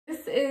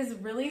is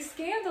really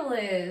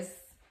scandalous.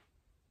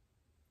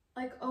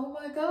 Like, oh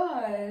my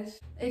gosh.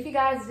 If you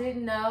guys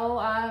didn't know,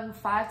 I'm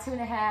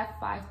 5'2.5",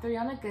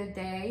 5'3" on a good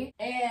day.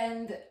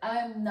 And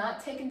I'm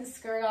not taking the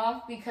skirt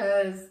off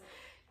because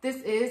this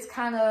is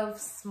kind of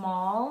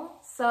small.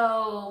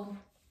 So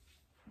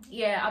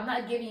yeah, I'm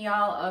not giving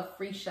y'all a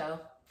free show.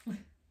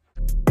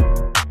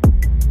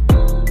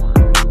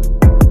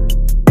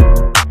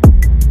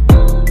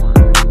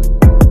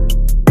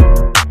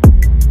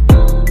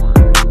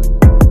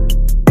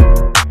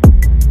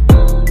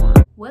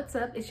 What's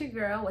up, it's your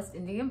girl West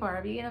Indian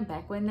Barbie, and I'm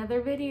back with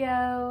another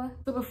video.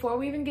 So before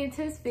we even get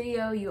into this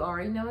video, you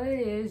already know what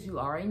it is, you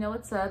already know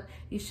what's up.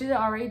 You should have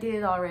already did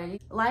it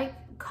already. Like,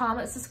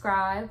 comment,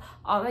 subscribe,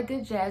 all that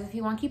good jazz if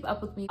you want to keep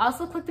up with me.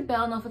 Also click the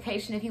bell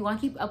notification if you want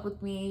to keep up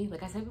with me.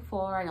 Like I said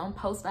before, I don't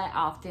post that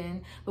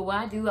often, but when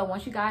I do, I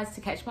want you guys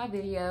to catch my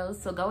videos.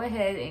 So go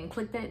ahead and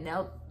click that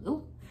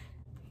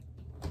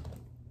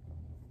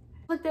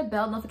click that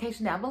bell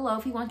notification down below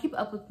if you want to keep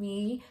up with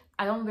me.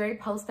 I don't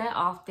post that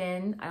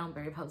often.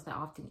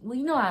 Well,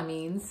 you know what I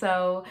mean.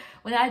 So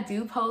when I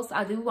do post,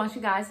 I do want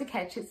you guys to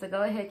catch it. So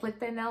go ahead,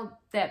 click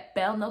that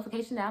bell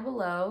notification down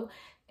below.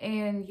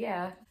 And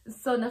yeah,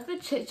 so enough of the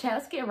chit chat.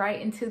 Let's get right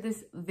into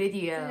this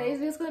video. Today's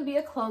video is going to be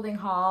a clothing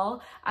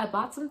haul. I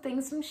bought some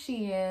things from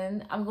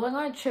Shein. I'm going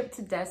on a trip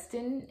to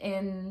Destin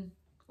in,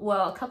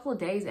 well, a couple of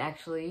days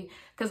actually,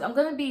 because I'm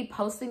going to be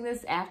posting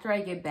this after I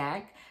get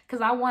back,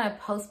 because I want to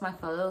post my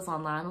photos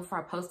online before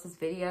I post this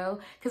video,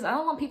 because I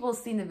don't want people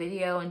to see the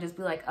video and just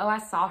be like, oh, I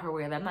saw her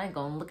wear that. I'm not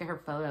going to look at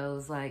her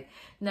photos. Like,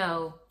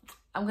 no,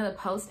 I'm going to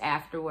post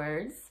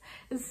afterwards.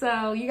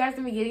 So you guys are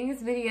going to be getting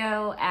this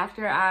video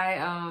after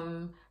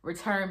I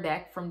return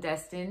back from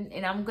Destin,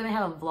 and I'm going to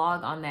have a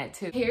vlog on that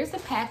too. Here's the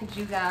package,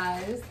 you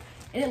guys.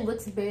 And it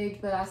looks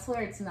big, but I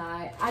swear it's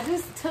not. I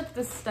just took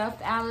the stuff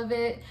out of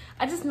it.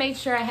 I just made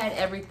sure I had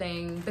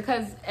everything,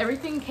 because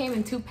everything came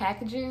in 2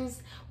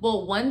 packages.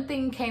 Well, one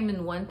thing came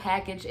in 1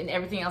 package and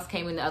everything else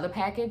came in the other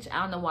package.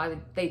 I don't know why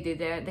they did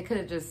that. They could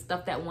have just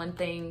stuffed that one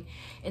thing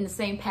in the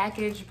same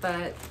package,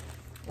 but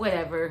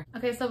whatever.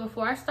 Okay, so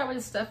before I start with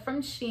the stuff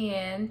from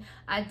Shein,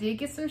 I did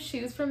get some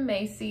shoes from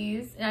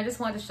Macy's, and I just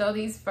wanted to show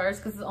these first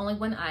because it's only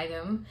 1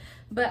 item.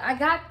 But I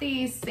got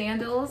these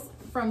sandals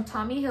from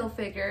Tommy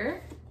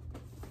Hilfiger.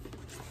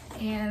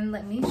 And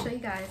let me show you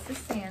guys the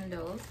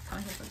sandals.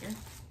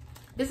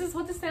 This is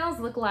what the sandals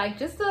look like.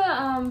 Just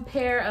a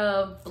pair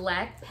of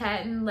black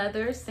patent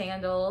leather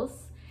sandals.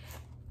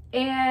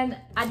 And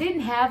I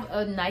didn't have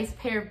a nice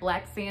pair of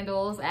black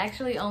sandals. I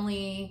actually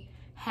only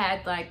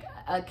had like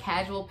a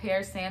casual pair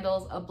of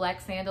sandals, of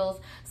black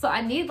sandals. So I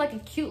need like a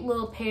cute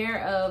little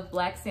pair of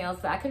black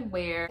sandals that I could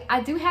wear.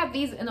 I do have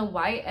these in a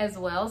white as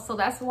well. So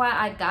that's why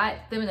I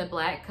got them in a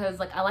black, because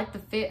like I like the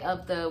fit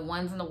of the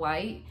ones in the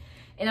white.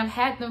 And I've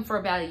had them for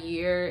about a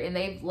year and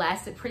they've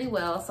lasted pretty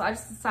well. So I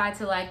just decided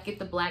to like get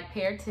the black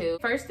pair too.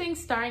 First thing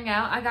starting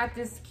out, I got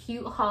this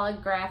cute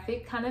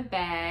holographic kind of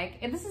bag.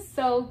 And this is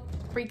so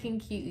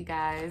freaking cute, you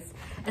guys.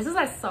 As soon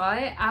as I saw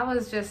it, I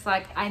was just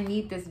like, I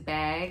need this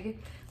bag.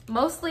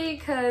 Mostly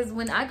because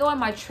when I go on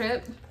my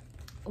trip,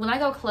 when I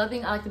go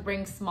clubbing, I like to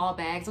bring small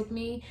bags with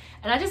me.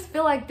 And I just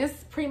feel like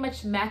this pretty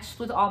much matched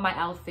with all my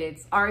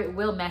outfits. Or it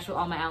will match with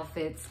all my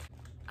outfits.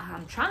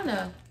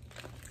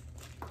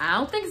 I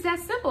don't think it's that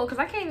simple because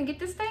I can't even get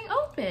this thing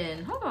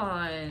open. Hold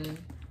on.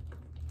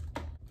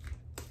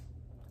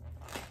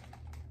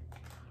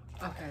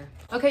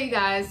 Okay, you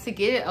guys, to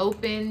get it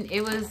open,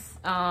 it was,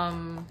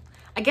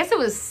 I guess it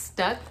was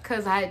stuck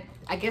because I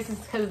guess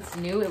it's because it's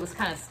new, it was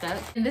kind of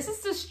stuck. And this is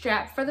the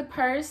strap for the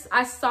purse.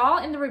 I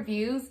saw in the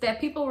reviews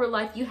that people were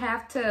like, you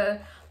have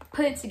to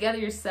put it together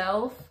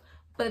yourself.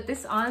 But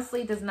this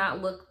honestly does not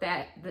look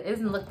that, it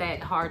doesn't look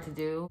that hard to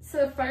do.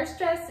 So the first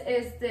dress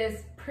is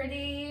this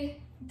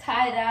pretty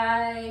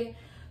tie-dye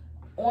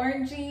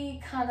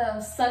orangey kind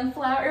of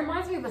sunflower. It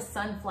reminds me of a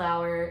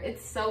sunflower.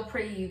 It's so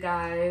pretty, you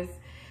guys.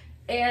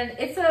 And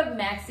it's a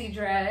maxi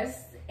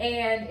dress,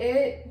 and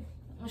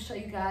I'll show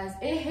you guys,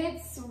 it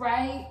hits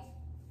right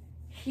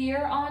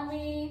here on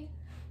me.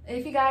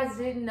 If you guys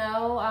didn't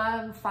know,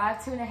 I'm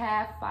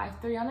 5'2.5",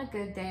 5'3" on a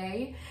good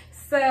day.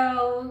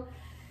 So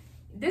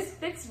this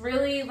fits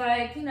really,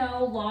 like, you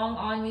know, long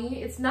on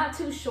me. It's not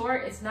too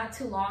short, it's not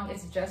too long,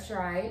 it's just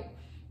right.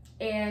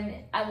 And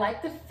I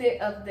like the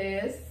fit of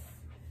this.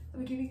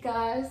 Let me give you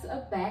guys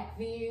a back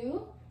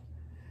view.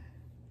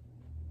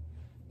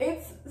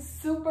 It's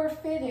super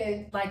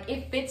fitted. Like,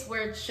 it fits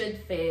where it should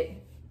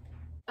fit.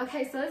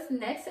 Okay, so this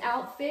next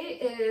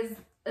outfit is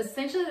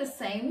essentially the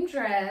same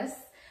dress.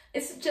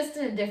 It's just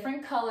in a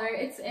different color.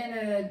 It's in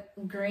a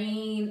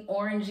green,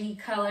 orangey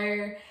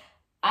color.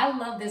 I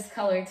love this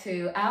color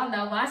too. I don't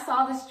know, when I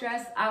saw this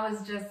dress, I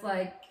was just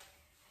like,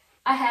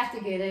 I have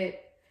to get it.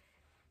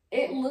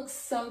 It looks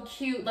so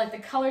cute. Like, the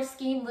color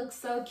scheme looks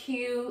so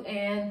cute,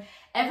 and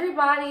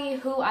everybody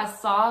who I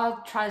saw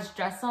try this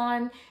dress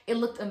on, it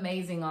looked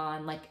amazing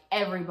on, like,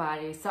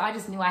 everybody. So I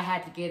just knew I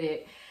had to get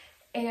it.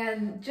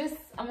 And just,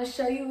 I'm gonna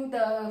show you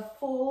the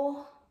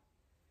full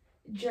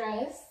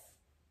dress.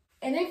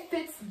 And it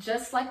fits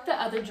just like the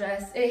other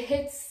dress. It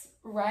hits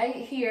right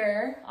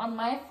here on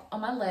my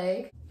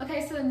leg.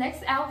 Okay, so the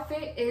next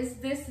outfit is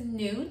this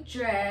new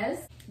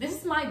dress. This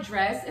is my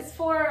dress. It's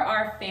for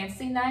our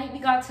fancy night. We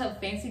got to a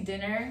fancy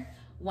dinner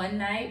one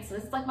night, so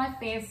this is like my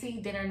fancy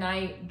dinner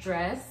night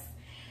dress,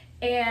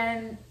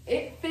 and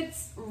it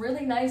fits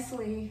really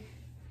nicely.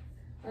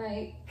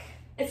 Like,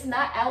 it's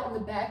not out in the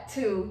back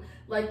too.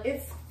 Like,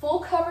 it's full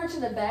coverage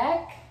in the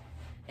back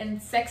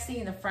and sexy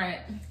in the front,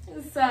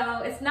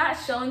 so it's not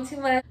showing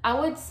too much. I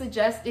would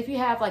suggest, if you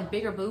have like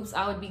bigger boobs,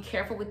 I would be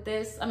careful with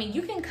this. I mean,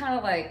 you can kind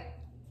of like,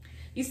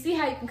 you see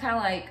how you can kind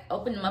of like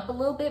open them up a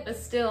little bit, but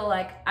still,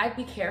 like, I'd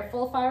be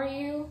careful if I were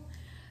you.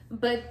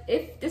 But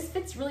if this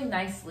fits really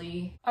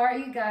nicely. All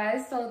right, you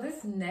guys, so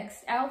this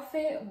next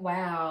outfit,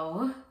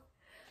 wow.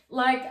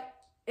 Like,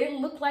 it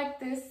looked like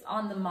this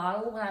on the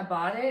model when I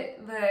bought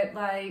it, but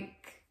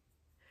like,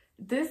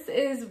 this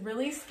is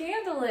really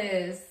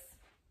scandalous.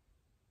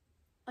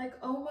 Like,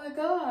 oh my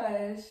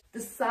gosh. The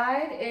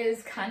side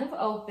is kind of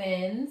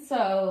open,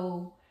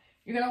 so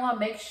you're gonna wanna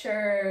make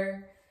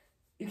sure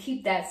you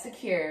keep that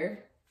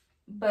secure.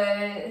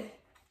 But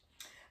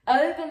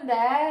other than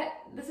that,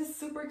 this is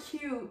super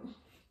cute.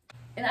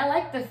 And I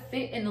like the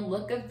fit and the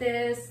look of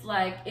this.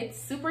 Like,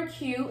 it's super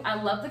cute.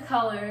 I love the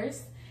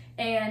colors.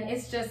 And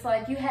it's just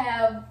like, you're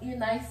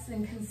nice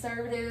and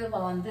conservative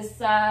on this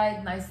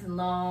side, nice and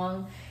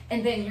long,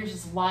 and then you're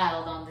just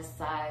wild on this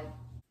side.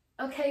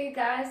 Okay, you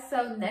guys,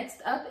 so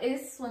next up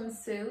is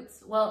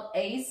swimsuits. Well,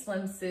 a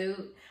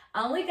swimsuit.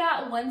 I only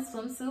got one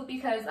swimsuit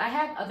because I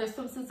have other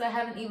swimsuits I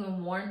haven't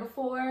even worn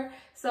before.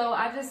 So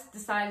I just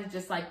decided to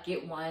just like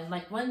get one,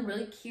 like one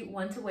really cute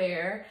one to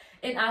wear.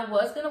 And I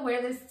was gonna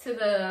wear this to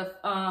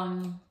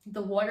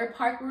the water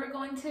park we were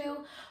going to,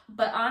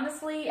 but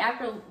honestly,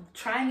 after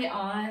trying it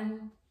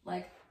on,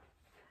 like,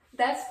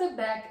 that's the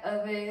back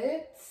of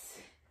it.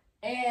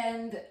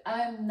 And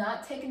I'm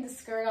not taking the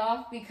skirt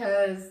off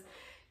because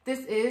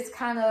this is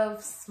kind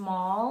of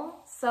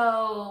small.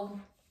 So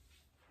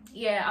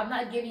yeah, I'm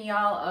not giving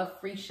y'all a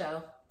free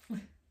show.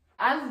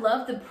 I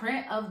love the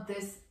print of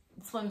this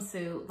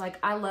swimsuit. Like,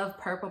 I love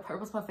purple.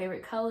 Purple's my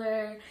favorite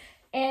color.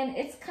 And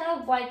it's kind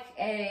of like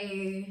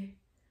a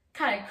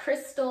kind of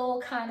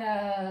crystal, kind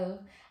of,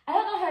 I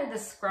don't know how to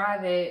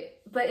describe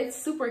it, but it's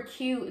super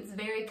cute. It's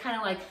very kind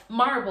of like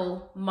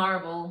marble.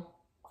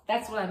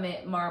 That's what I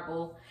meant,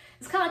 marble.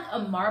 It's kind of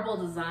like a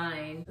marble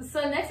design.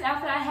 So next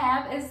outfit I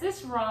have is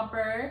this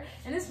romper.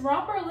 And this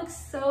romper looks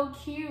so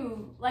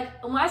cute.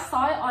 Like, when I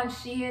saw it on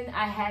Shein,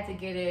 I had to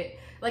get it.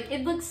 Like,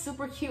 it looks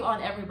super cute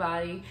on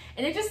everybody.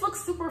 And it just looks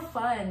super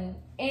fun.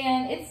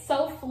 And it's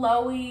so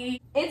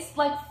flowy. It's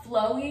like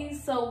flowy,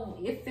 so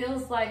it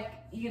feels like,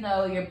 you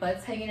know, your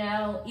butt's hanging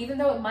out, even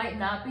though it might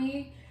not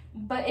be,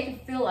 but it can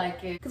feel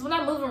like it. Because when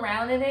I move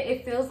around in it,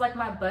 it feels like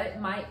my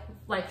butt might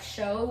like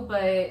show,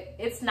 but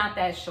it's not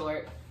that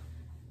short.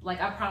 Like,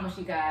 I promise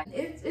you guys.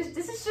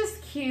 This is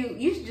just cute.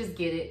 You should just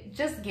get it.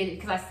 Just get it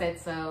because I said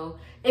so.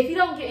 If you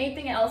don't get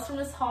anything else from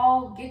this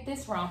haul, get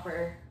this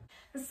romper.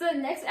 So the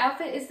next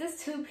outfit is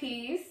this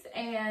two-piece,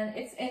 and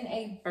it's in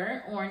a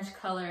burnt orange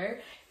color.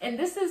 And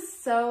this is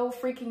so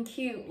freaking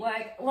cute.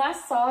 Like, when I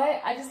saw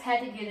it, I just had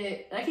to get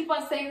it. I keep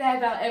on saying that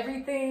about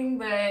everything,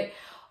 but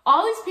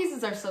all these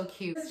pieces are so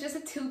cute. It's just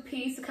a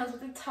two-piece. It comes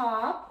with a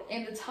top,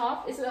 and the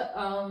top is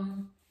a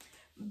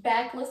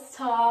backless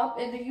top,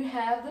 and then you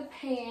have the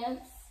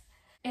pants.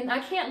 And I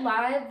can't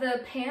lie,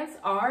 the pants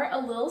are a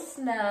little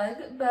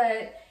snug,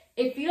 but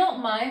if you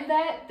don't mind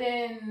that,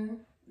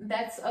 then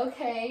that's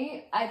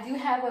okay. I do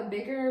have a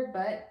bigger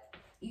butt,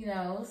 you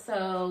know,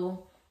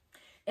 so,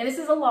 and this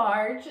is a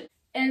large.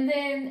 And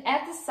then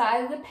at the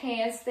side of the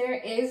pants, there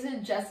is an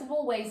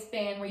adjustable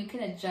waistband where you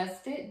can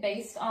adjust it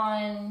based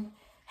on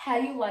how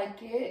you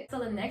like it. So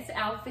the next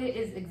outfit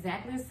is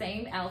exactly the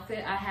same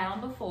outfit I had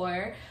on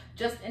before,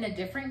 just in a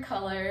different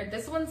color.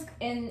 This one's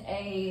in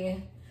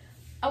a,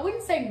 I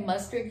wouldn't say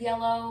mustard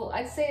yellow.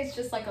 I'd say it's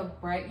just like a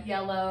bright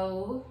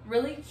yellow.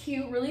 Really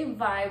cute, really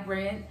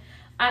vibrant.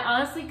 I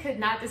honestly could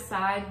not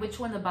decide which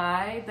one to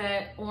buy,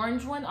 the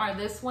orange one or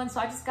this one,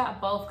 so I just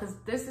got both because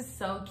this is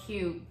so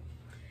cute.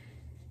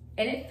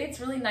 And it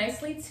fits really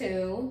nicely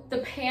too. The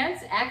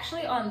pants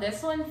actually on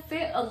this one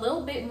fit a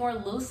little bit more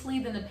loosely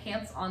than the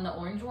pants on the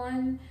orange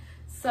one.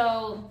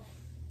 So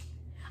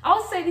I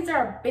would say these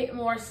are a bit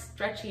more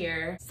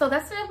stretchier. So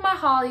that's it with my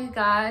haul, you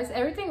guys.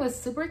 Everything was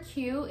super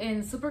cute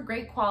and super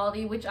great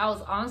quality, which I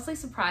was honestly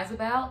surprised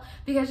about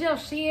because, you know,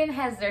 Shein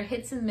has their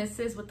hits and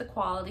misses with the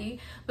quality,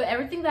 but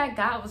everything that I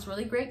got was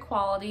really great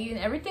quality and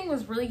everything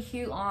was really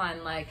cute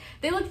on. Like,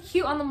 they look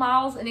cute on the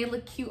models and they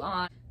look cute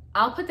on.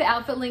 I'll put the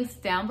outfit links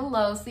down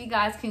below so you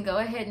guys can go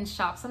ahead and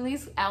shop some of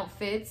these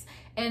outfits.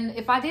 And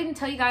if I didn't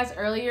tell you guys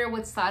earlier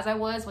what size I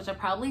was, which I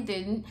probably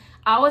didn't,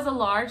 I was a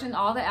large in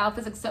all the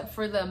outfits except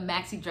for the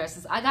maxi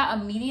dresses. I got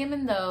a medium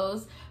in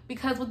those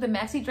because with the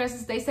maxi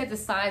dresses, they said to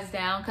size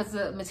down because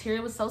the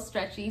material was so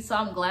stretchy. So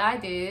I'm glad I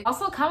did.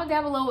 Also, comment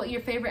down below what your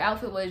favorite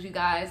outfit was, you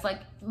guys. Like,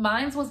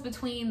 mine was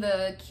between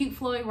the cute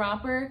Floyd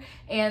romper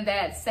and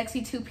that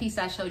sexy two-piece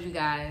I showed you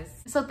guys.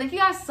 So thank you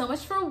guys so much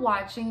for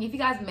watching. If you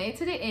guys made it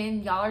to the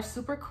end, y'all are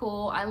super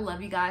cool. I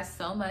love you guys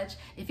so much.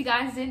 If you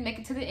guys didn't make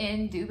it to the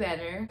end, do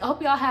better. I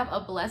hope y'all have a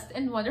blessed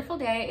and wonderful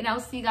day, and I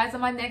will see you guys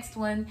on my next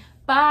one.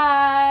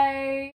 Bye.